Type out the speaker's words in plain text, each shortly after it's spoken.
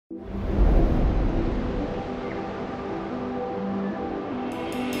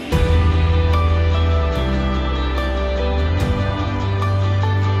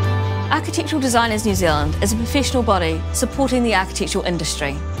Architectural Designers New Zealand is a professional body supporting the architectural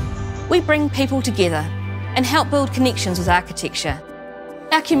industry. We bring people together and help build connections with architecture.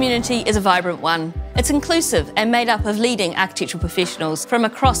 Our community is a vibrant one. It's inclusive and made up of leading architectural professionals from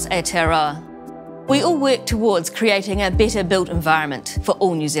across Aotearoa. We all work towards creating a better built environment for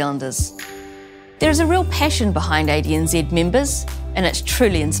all New Zealanders. There is a real passion behind ADNZ members, and it's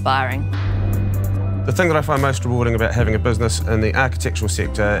truly inspiring. The thing that I find most rewarding about having a business in the architectural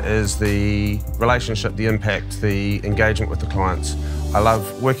sector is the relationship, the impact, the engagement with the clients. I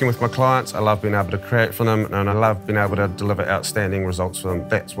love working with my clients, I love being able to create for them, and I love being able to deliver outstanding results for them.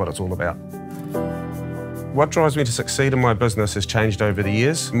 That's what it's all about. What drives me to succeed in my business has changed over the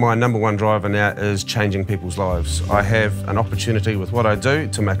years. My number one driver now is changing people's lives. I have an opportunity with what I do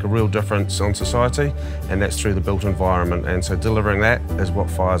to make a real difference on society, and that's through the built environment, and so delivering that is what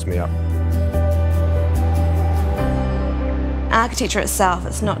fires me up. Architecture itself,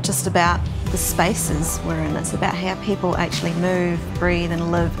 it's not just about the spaces we're in, it's about how people actually move, breathe and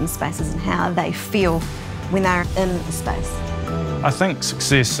live in spaces and how they feel when they're in the space. I think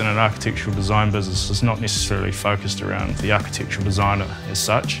success in an architectural design business is not necessarily focused around the architectural designer as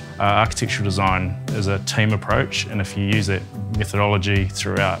such. Architectural design is a team approach, and if you use that methodology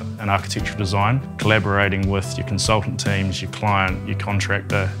throughout an architectural design, collaborating with your consultant teams, your client, your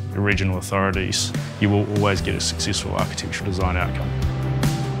contractor, your regional authorities, you will always get a successful architectural design outcome.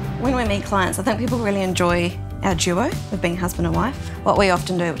 When we meet clients, I think people really enjoy our duo of being husband and wife. What we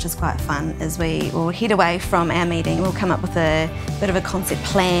often do, which is quite fun, is we will head away from our meeting, we'll come up with a bit of a concept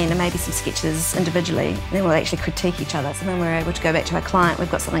plan and maybe some sketches individually, and then we'll actually critique each other. So then we're able to go back to our client,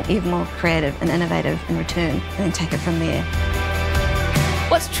 we've got something even more creative and innovative in return, and then take it from there.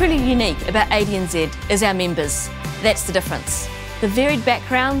 What's truly unique about ADNZ is our members. That's the difference. The varied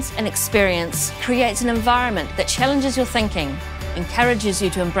backgrounds and experience creates an environment that challenges your thinking, encourages you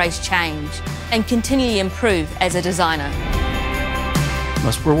to embrace change and continually improve as a designer. The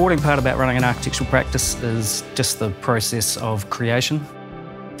most rewarding part about running an architectural practice is just the process of creation,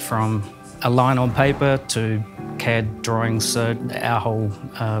 from a line on paper to CAD drawings. So our whole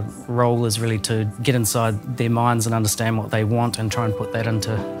role is really to get inside their minds and understand what they want and try and put that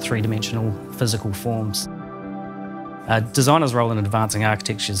into three-dimensional physical forms. A designer's role in advancing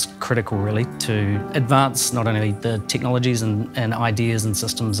architecture is critical, really, to advance not only the technologies and ideas and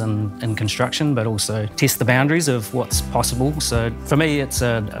systems in construction, but also test the boundaries of what's possible. So for me, it's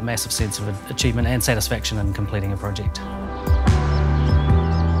a massive sense of achievement and satisfaction in completing a project.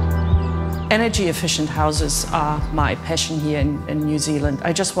 Energy-efficient houses are my passion here in New Zealand.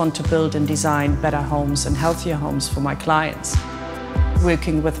 I just want to build and design better homes and healthier homes for my clients.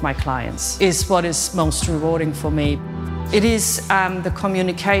 Working with my clients is what is most rewarding for me. It is the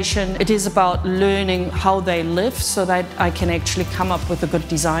communication. It is about learning how they live so that I can actually come up with a good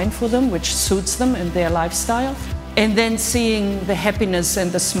design for them which suits them and their lifestyle. And then seeing the happiness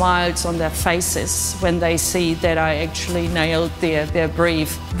and the smiles on their faces when they see that I actually nailed their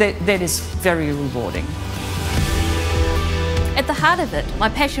brief. That is very rewarding. At the heart of it, my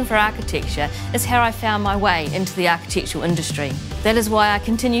passion for architecture is how I found my way into the architectural industry. That is why I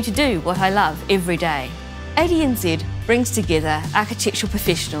continue to do what I love every day. ADNZ brings together architectural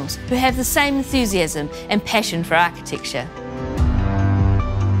professionals who have the same enthusiasm and passion for architecture.